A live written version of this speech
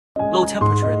low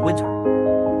temperature in winter.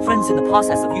 Friends, in the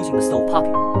process of using the stove pocket,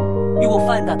 you will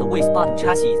find that the waist bottom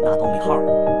chassis is not only hard,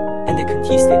 and it can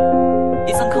stick.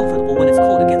 It's uncomfortable when it's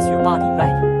cold against your body,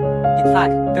 right? In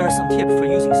fact, there are some tips for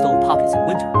using stove pockets in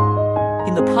winter.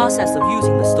 In the process of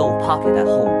using the stove pocket at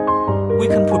home, we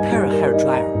can prepare a hair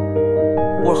dryer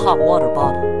or hot water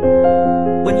bottle.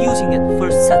 When using it,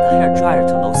 first set the hair dryer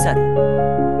to low setting.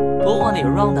 Blow on it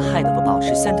around the height of about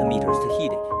 3 centimeters to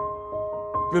heat it.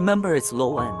 Remember its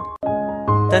low end.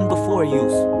 Then before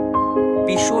use,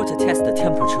 be sure to test the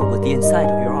temperature with the inside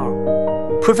of your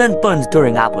arm. Prevent burns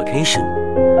during application.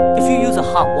 If you use a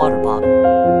hot water bottle,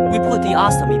 we put the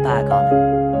ostomy bag on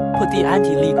it. Put the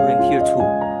anti-leak ring here too.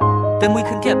 Then we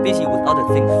can get busy with other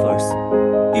things first.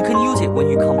 You can use it when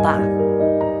you come back.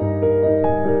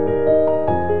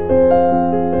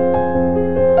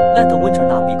 Let the winter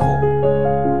not be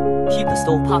cold. Keep the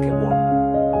stove pocket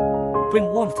warm.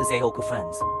 Bring warmth to Zayoka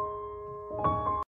friends.